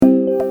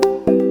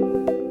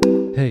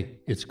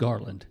it's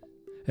Garland,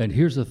 and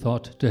here's a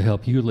thought to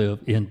help you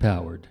live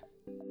empowered.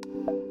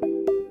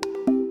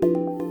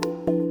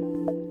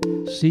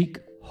 Seek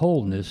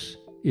wholeness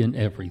in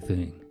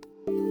everything.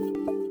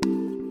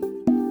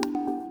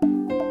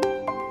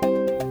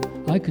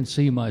 I can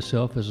see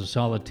myself as a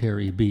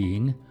solitary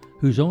being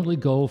whose only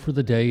goal for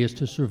the day is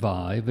to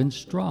survive and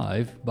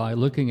strive by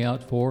looking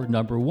out for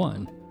number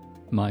one,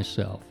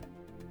 myself.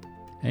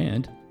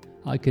 And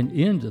I can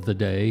end the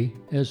day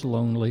as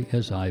lonely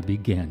as I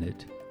began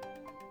it.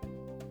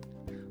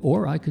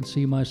 Or I can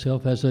see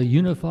myself as a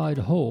unified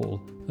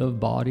whole of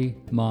body,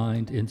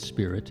 mind, and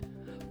spirit,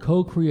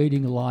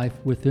 co-creating life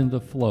within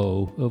the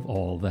flow of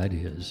all that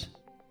is.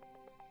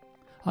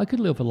 I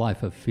could live a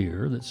life of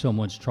fear that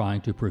someone's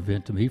trying to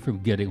prevent me from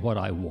getting what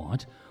I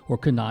want or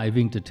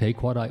conniving to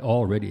take what I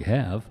already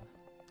have.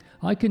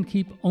 I can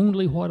keep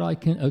only what I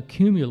can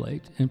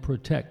accumulate and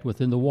protect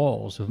within the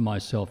walls of my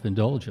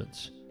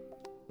self-indulgence.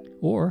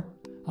 Or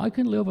I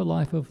can live a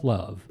life of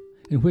love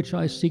in which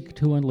I seek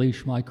to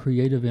unleash my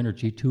creative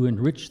energy to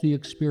enrich the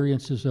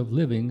experiences of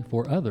living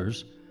for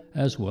others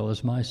as well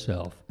as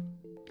myself.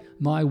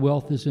 My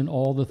wealth is in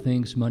all the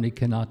things money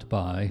cannot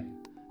buy,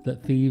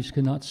 that thieves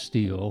cannot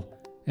steal,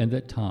 and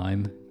that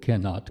time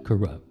cannot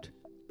corrupt.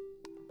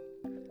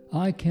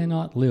 I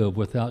cannot live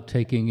without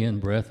taking in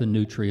breath and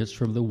nutrients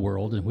from the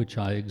world in which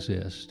I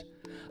exist.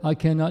 I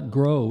cannot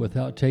grow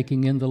without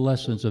taking in the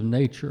lessons of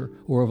nature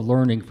or of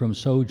learning from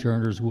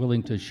sojourners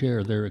willing to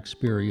share their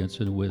experience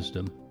and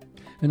wisdom.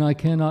 And I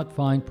cannot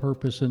find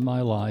purpose in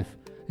my life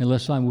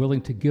unless I'm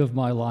willing to give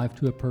my life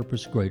to a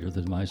purpose greater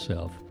than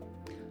myself.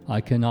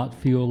 I cannot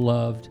feel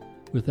loved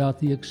without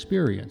the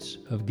experience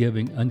of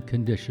giving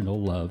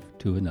unconditional love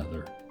to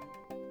another.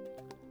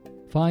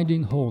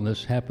 Finding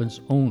wholeness happens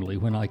only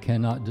when I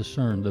cannot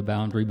discern the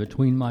boundary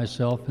between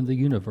myself and the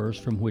universe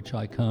from which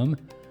I come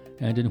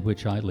and in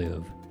which I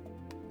live.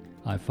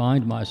 I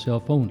find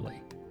myself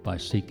only by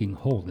seeking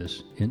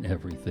wholeness in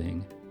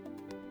everything.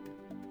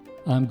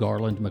 I'm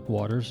Garland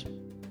McWaters.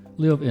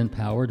 Live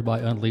empowered by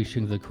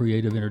unleashing the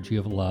creative energy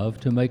of love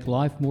to make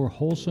life more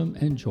wholesome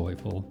and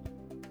joyful.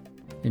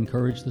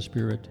 Encourage the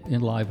spirit,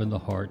 enliven the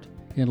heart,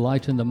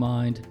 enlighten the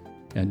mind,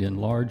 and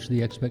enlarge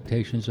the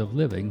expectations of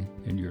living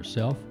in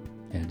yourself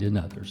and in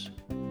others.